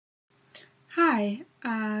Hi,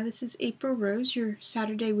 this is April Rose, your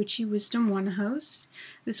Saturday Witchy Wisdom 1 host.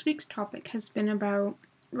 This week's topic has been about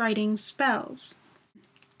writing spells.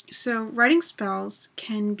 So, writing spells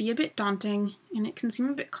can be a bit daunting and it can seem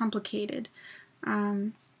a bit complicated.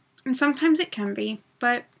 And sometimes it can be,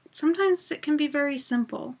 but sometimes it can be very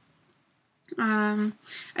simple. I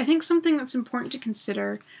think something that's important to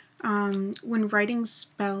consider when writing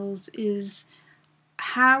spells is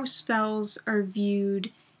how spells are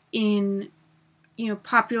viewed in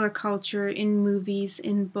popular culture, in movies,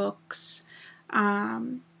 in books,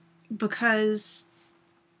 because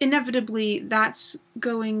inevitably that's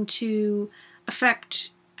going to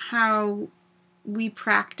affect how we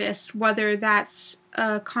practice, whether that's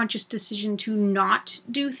a conscious decision to not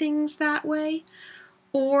do things that way,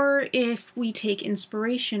 or if we take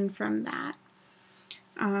inspiration from that.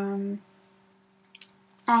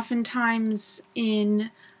 Oftentimes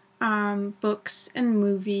in books and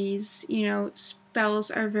movies,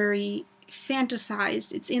 spells are very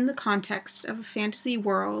fantasized. It's in the context of a fantasy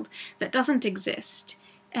world that doesn't exist.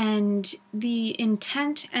 And the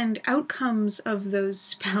intent and outcomes of those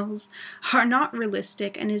spells are not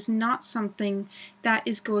realistic and is not something that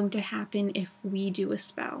is going to happen if we do a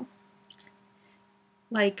spell.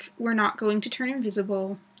 Like, we're not going to turn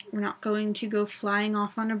invisible, we're not going to go flying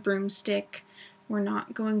off on a broomstick, we're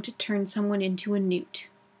not going to turn someone into a newt.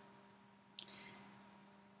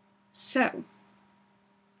 So,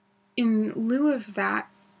 in lieu of that,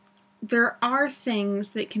 there are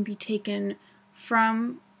things that can be taken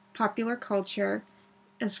from popular culture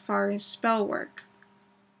as far as spell work.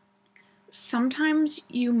 Sometimes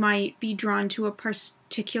you might be drawn to a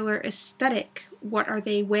particular aesthetic. What are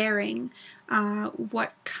they wearing?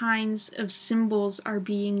 What kinds of symbols are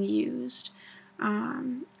being used?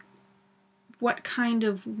 What kind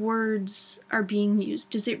of words are being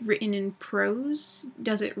used? Is it written in prose?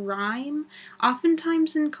 Does it rhyme?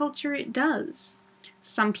 Oftentimes in culture it does.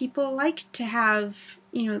 Some people like to have,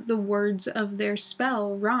 the words of their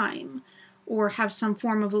spell rhyme, or have some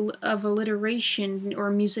form of alliteration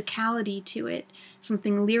or musicality to it,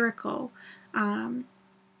 something lyrical.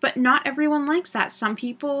 But not everyone likes that. Some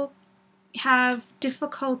people have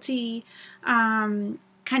difficulty kind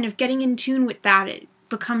of getting in tune with that. It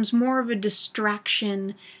becomes more of a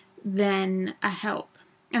distraction than a help.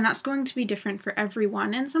 And that's going to be different for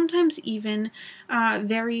everyone, and sometimes even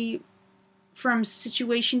vary from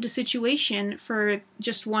situation to situation for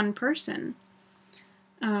just one person.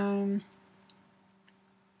 And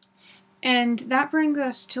that brings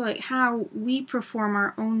us to how we perform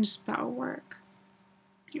our own spell work.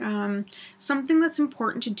 Something that's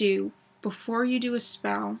important to do before you do a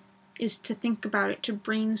spell is to think about it, to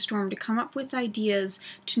brainstorm, to come up with ideas,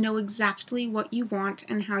 to know exactly what you want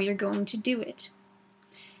and how you're going to do it.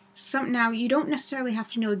 Now, you don't necessarily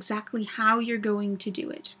have to know exactly how you're going to do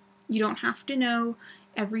it. You don't have to know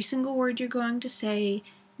every single word you're going to say.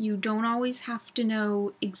 You don't always have to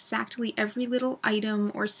know exactly every little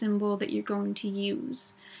item or symbol that you're going to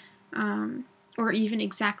use, or even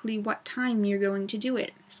exactly what time you're going to do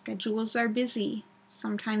it. Schedules are busy.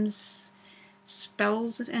 Sometimes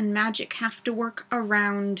spells and magic have to work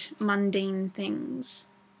around mundane things.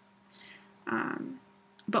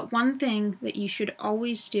 But one thing that you should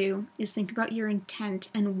always do is think about your intent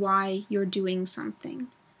and why you're doing something.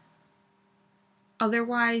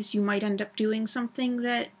 Otherwise, you might end up doing something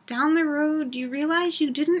that down the road you realize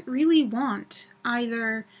you didn't really want.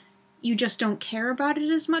 Either you just don't care about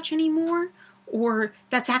it as much anymore, or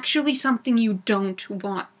that's actually something you don't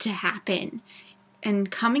want to happen.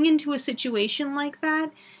 And coming into a situation like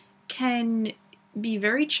that can be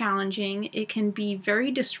very challenging, it can be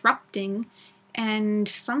very disrupting, and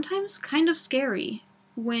sometimes kind of scary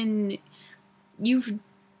when you've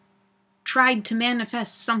tried to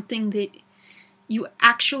manifest something that you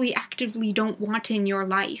actually actively don't want in your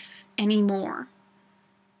life anymore.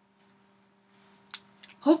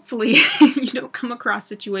 Hopefully you don't come across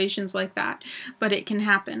situations like that, but it can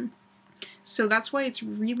happen. So that's why it's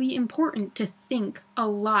really important to think a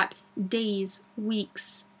lot, days,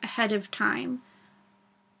 weeks ahead of time,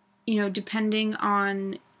 depending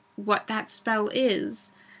on what that spell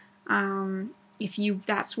is,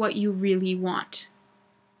 that's what you really want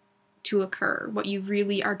to occur, what you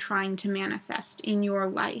really are trying to manifest in your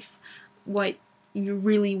life, what you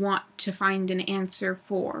really want to find an answer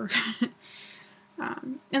for.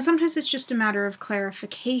 And sometimes it's just a matter of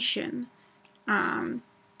clarification.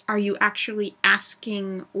 Are you actually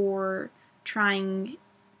asking or trying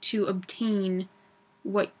to obtain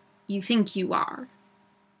what you think you are?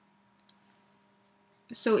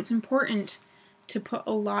 So it's important to put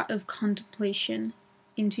a lot of contemplation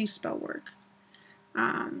into spell work.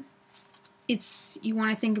 you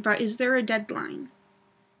want to think about, is there a deadline?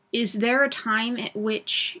 Is there a time at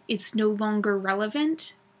which it's no longer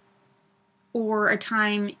relevant, or a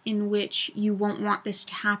time in which you won't want this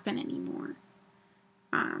to happen anymore?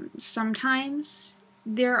 Sometimes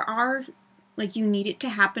there are, like, you need it to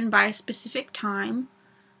happen by a specific time,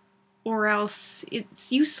 or else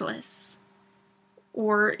it's useless,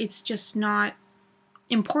 or it's just not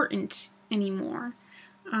important anymore.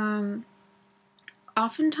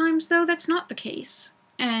 Oftentimes, though, that's not the case,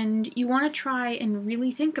 and you want to try and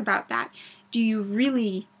really think about that. Do you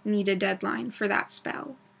really need a deadline for that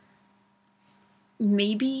spell?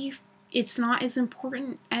 Maybe it's not as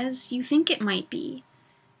important as you think it might be.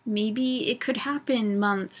 Maybe it could happen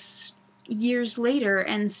months, years later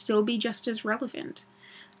and still be just as relevant.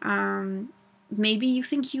 Maybe you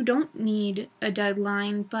think you don't need a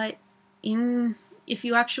deadline, but if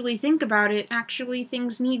you actually think about it, actually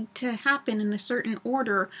things need to happen in a certain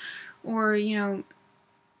order, or,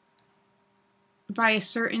 by a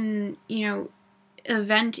certain,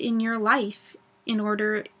 event in your life in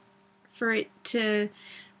order for it to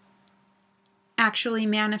actually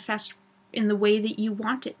manifest in the way that you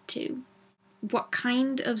want it to. What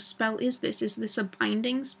kind of spell is this? Is this a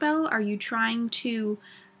binding spell? Are you trying to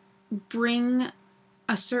bring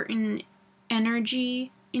a certain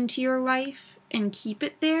energy into your life and keep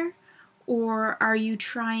it there? Or are you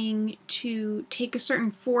trying to take a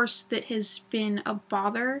certain force that has been a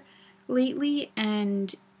bother lately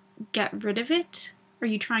and get rid of it? Are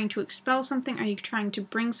you trying to expel something? Are you trying to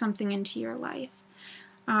bring something into your life?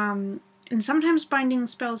 And sometimes binding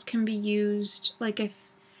spells can be used, like if,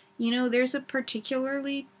 there's a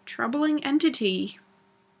particularly troubling entity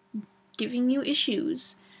giving you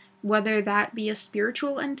issues, whether that be a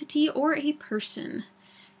spiritual entity or a person,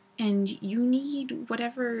 and you need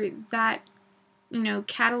whatever that,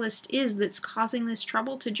 catalyst is that's causing this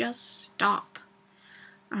trouble to just stop.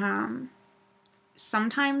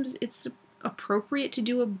 Sometimes it's appropriate to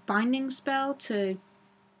do a binding spell to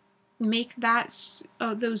make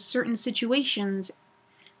those certain situations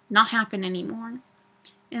not happen anymore.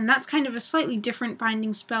 And that's kind of a slightly different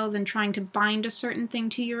binding spell than trying to bind a certain thing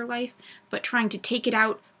to your life, but trying to take it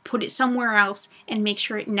out, put it somewhere else, and make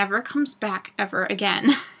sure it never comes back ever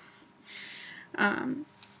again.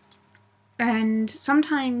 And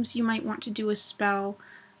sometimes you might want to do a spell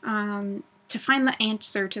to find the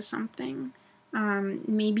answer to something.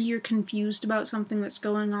 Maybe you're confused about something that's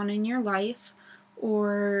going on in your life,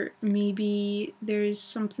 or maybe there's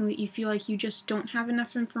something that you feel like you just don't have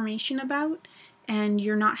enough information about, and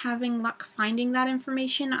you're not having luck finding that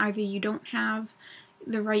information. Either you don't have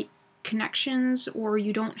the right connections, or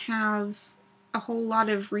you don't have a whole lot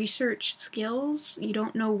of research skills. You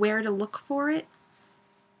don't know where to look for it.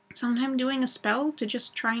 Sometimes doing a spell to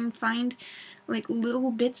just try and find like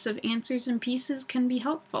little bits of answers and pieces can be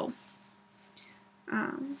helpful.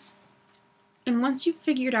 And once you've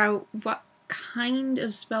figured out what kind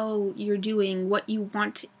of spell you're doing, what you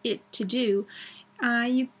want it to do,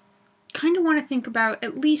 you kind of want to think about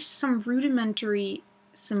at least some rudimentary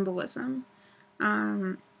symbolism.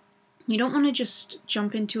 You don't want to just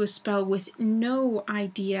jump into a spell with no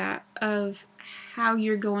idea of how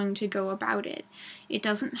you're going to go about it. It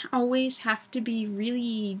doesn't always have to be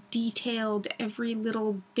really detailed, every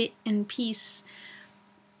little bit and piece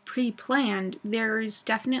pre-planned. There's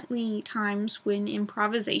definitely times when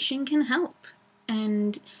improvisation can help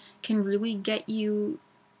and can really get you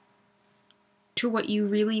to what you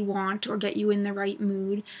really want or get you in the right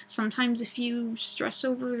mood. Sometimes if you stress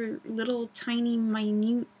over little tiny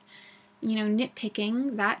minute,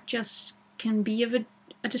 nitpicking, that just can be of a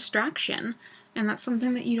distraction, and that's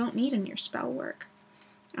something that you don't need in your spell work.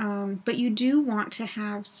 But you do want to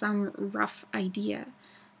have some rough idea.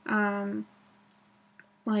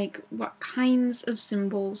 Like, what kinds of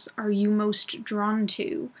symbols are you most drawn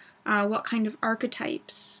to? What kind of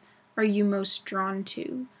archetypes are you most drawn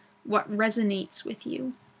to? What resonates with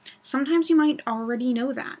you? Sometimes you might already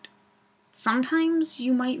know that. Sometimes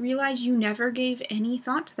you might realize you never gave any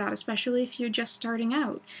thought to that, especially if you're just starting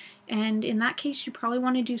out. And in that case, you probably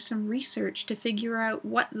want to do some research to figure out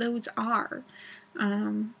what those are.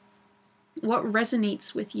 What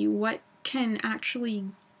resonates with you? What can actually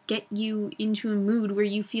get you into a mood where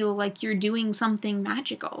you feel like you're doing something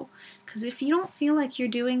magical? Because if you don't feel like you're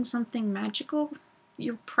doing something magical,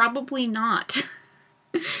 you're probably not.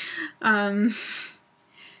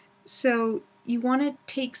 So you want to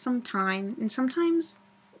take some time, and sometimes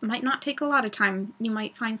it might not take a lot of time. You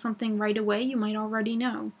might find something right away you might already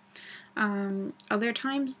know. Other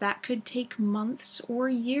times that could take months or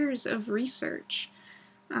years of research.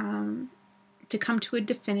 to come to a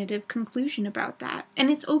definitive conclusion about that. And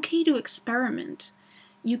it's okay to experiment.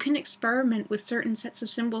 You can experiment with certain sets of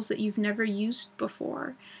symbols that you've never used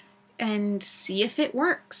before and see if it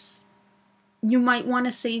works. You might want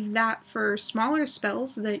to save that for smaller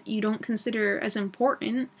spells that you don't consider as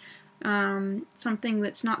important. Something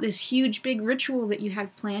that's not this huge big ritual that you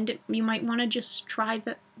had planned. You might want to just try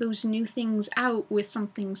those new things out with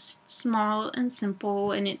something small and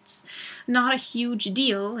simple, and it's not a huge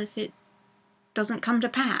deal if it doesn't come to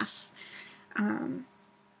pass. And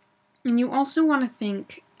you also want to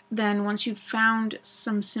think then, once you've found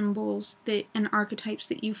some symbols and archetypes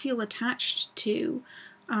that you feel attached to,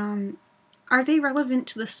 are they relevant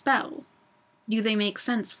to the spell? Do they make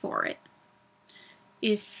sense for it?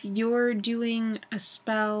 If you're doing a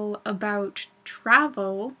spell about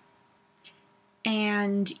travel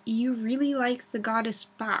and you really like the goddess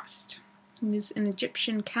Bast, who's an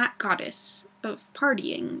Egyptian cat goddess of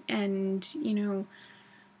partying and,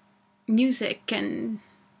 music and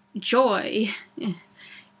joy,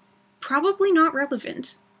 probably not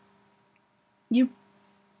relevant. You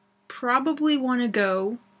probably want to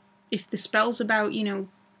go, if the spell's about,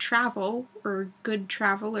 travel or good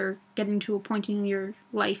travel or getting to a point in your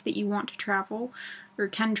life that you want to travel or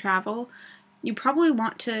can travel, you probably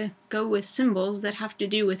want to go with symbols that have to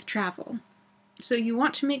do with travel. So you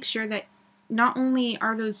want to make sure that not only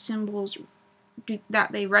are those symbols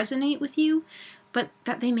that they resonate with you, but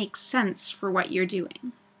that they make sense for what you're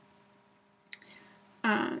doing.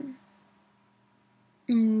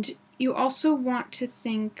 And you also want to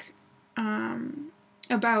think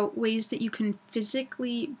about ways that you can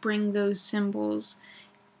physically bring those symbols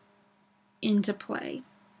into play.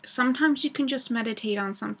 Sometimes you can just meditate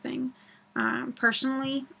on something.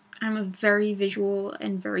 Personally, I'm a very visual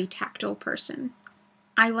and very tactile person.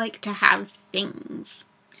 I like to have things.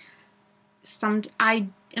 I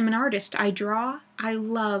am an artist. I draw. I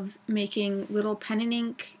love making little pen and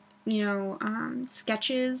ink,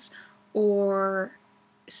 sketches or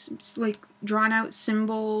like drawn out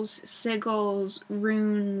symbols, sigils,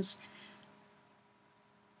 runes.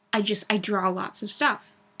 I draw lots of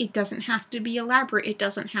stuff. It doesn't have to be elaborate. It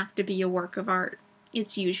doesn't have to be a work of art.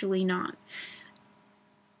 It's usually not.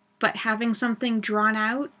 But having something drawn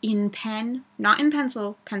out in pen, not in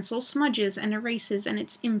pencil smudges and erases and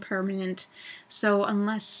it's impermanent. So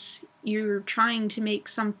unless you're trying to make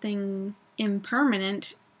something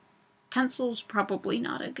impermanent, pencil's probably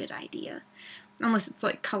not a good idea. Unless it's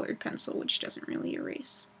like colored pencil, which doesn't really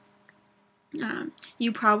erase.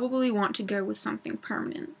 You probably want to go with something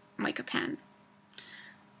permanent, like a pen.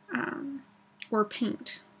 Or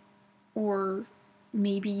paint. Or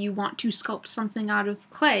maybe you want to sculpt something out of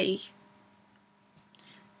clay.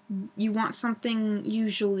 You want something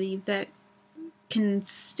usually that can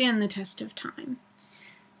stand the test of time.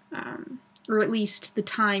 Or at least the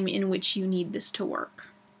time in which you need this to work.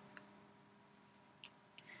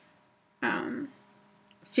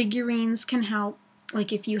 Figurines can help.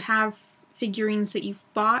 Like if you have figurines that you've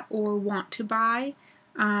bought or want to buy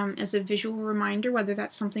as a visual reminder, whether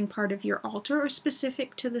that's something part of your altar or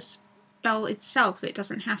specific to the spell itself. It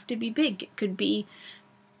doesn't have to be big. It could be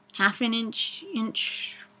half an inch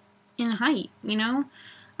in height,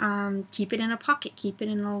 Keep it in a pocket. Keep it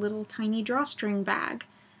in a little tiny drawstring bag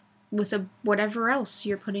with whatever else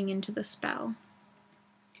you're putting into the spell.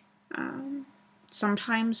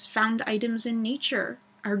 Sometimes found items in nature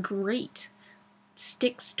are great.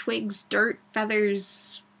 Sticks, twigs, dirt,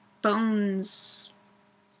 feathers, bones,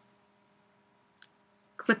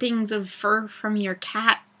 clippings of fur from your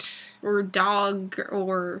cat or dog,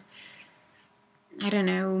 or I don't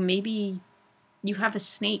know, maybe you have a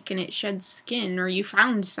snake and it sheds skin, or you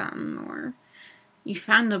found some, or you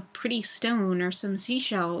found a pretty stone, or some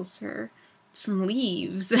seashells, or some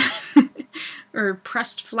leaves, or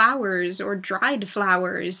pressed flowers, or dried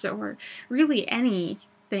flowers, or really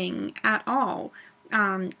anything at all.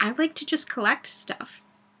 I like to just collect stuff,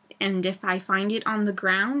 and if I find it on the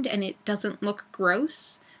ground and it doesn't look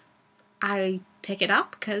gross, I pick it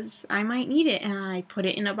up because I might need it, and I put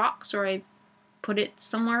it in a box, or I put it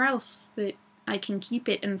somewhere else that I can keep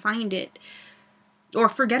it and find it, or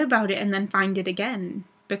forget about it and then find it again,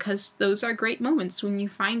 because those are great moments when you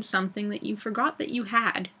find something that you forgot that you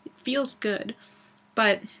had. It feels good,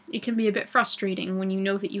 but it can be a bit frustrating when you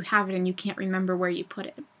know that you have it and you can't remember where you put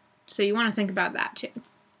it. So you want to think about that too.